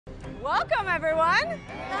Welcome, everyone.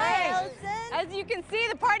 Hi, Elson. As you can see,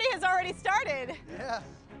 the party has already started. Yeah.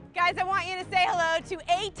 Guys, I want you to say hello to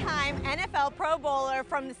 8-time NFL Pro Bowler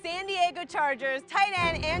from the San Diego Chargers, tight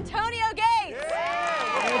end Antonio Gates.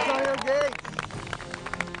 Yeah. Antonio Gates.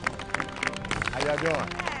 How y'all doing?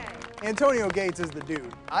 Antonio Gates is the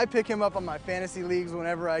dude. I pick him up on my fantasy leagues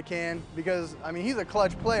whenever I can because, I mean, he's a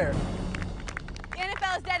clutch player. The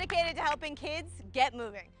NFL is dedicated to helping kids get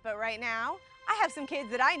moving. But right now, I have some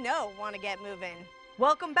kids that I know want to get moving.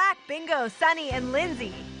 Welcome back, Bingo, Sunny, and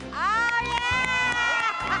Lindsay. Yeah!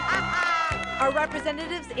 Our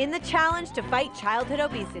representatives in the challenge to fight childhood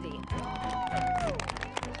obesity.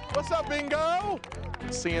 What's up, Bingo?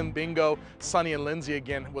 Seeing Bingo, Sunny, and Lindsay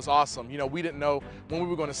again was awesome. You know, we didn't know when we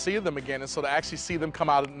were going to see them again, and so to actually see them come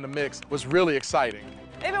out in the mix was really exciting.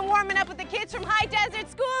 They've been warming up with the kids from High Desert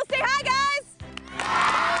School. Say hi, guys!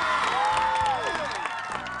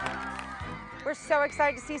 We're so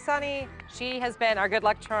excited to see Sunny. She has been our good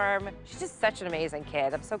luck charm. She's just such an amazing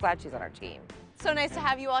kid. I'm so glad she's on our team. So nice to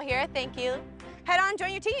have you all here. Thank you. Head on,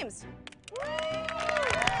 join your teams. Hey,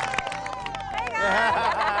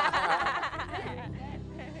 guys!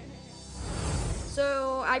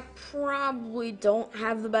 So I probably don't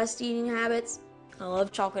have the best eating habits. I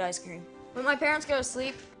love chocolate ice cream. When my parents go to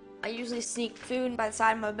sleep, I usually sneak food by the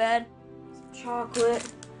side of my bed. Some chocolate,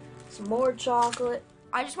 some more chocolate.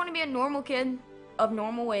 I just want to be a normal kid of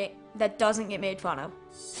normal weight that doesn't get made fun of.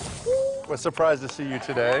 We're surprised to see you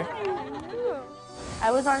today.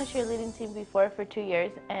 I was on a cheerleading team before for 2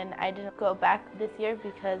 years, and I didn't go back this year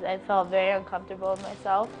because I felt very uncomfortable with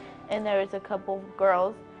myself, and there was a couple of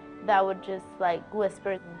girls that would just like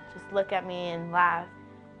whisper and just look at me and laugh.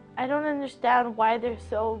 I don't understand why they're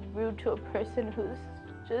so rude to a person who's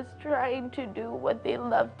just trying to do what they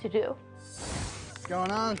love to do. What's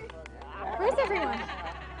going on? Where's everyone?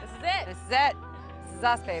 This is it. This is it. This is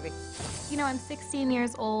us, baby. You know, I'm 16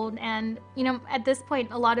 years old, and, you know, at this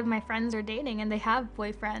point, a lot of my friends are dating, and they have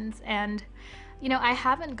boyfriends, and, you know, I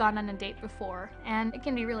haven't gone on a date before, and it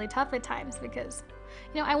can be really tough at times because,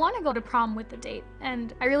 you know, I want to go to prom with the date,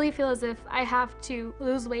 and I really feel as if I have to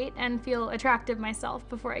lose weight and feel attractive myself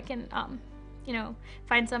before I can, you know,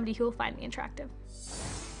 find somebody who will find me attractive.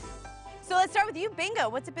 So let's start with you, Bingo.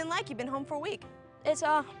 What's it been like? You've been home for a week. It's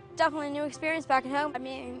definitely a new experience back at home. I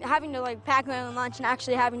mean, having to like pack my own lunch and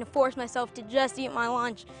actually having to force myself to just eat my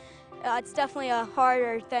lunch, it's definitely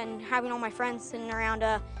harder than having all my friends sitting around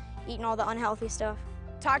eating all the unhealthy stuff.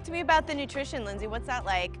 Talk to me about the nutrition, Lindsay. What's that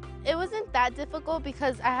like? It wasn't that difficult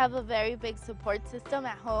because I have a very big support system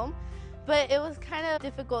at home, but it was kind of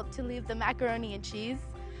difficult to leave the macaroni and cheese.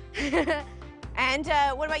 And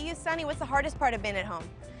what about you, Sunny? What's the hardest part of being at home?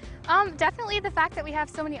 Definitely the fact that we have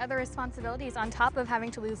so many other responsibilities on top of having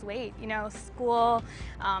to lose weight, you know, school,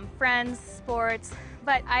 friends, sports,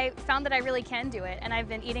 but I found that I really can do it, and I've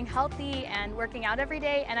been eating healthy and working out every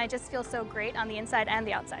day, and I just feel so great on the inside and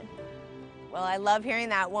the outside. Well, I love hearing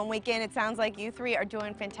that. 1 week in, it sounds like you three are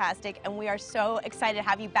doing fantastic, and we are so excited to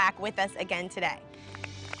have you back with us again today.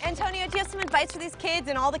 Antonio, do you have some advice for these kids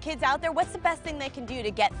and all the kids out there? What's the best thing they can do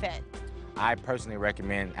to get fit? I personally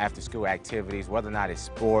recommend after-school activities, whether or not it's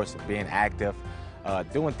sports, or being active,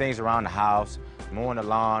 doing things around the house, mowing the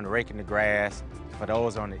lawn, raking the grass. For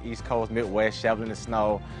those on the East Coast, Midwest, shoveling the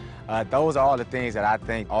snow, those are all the things that I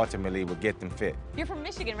think ultimately will get them fit. You're from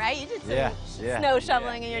Michigan, right? You did some Yeah. snow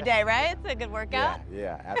shoveling in your day, right? It's a good workout.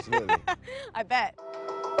 Yeah, absolutely. I bet.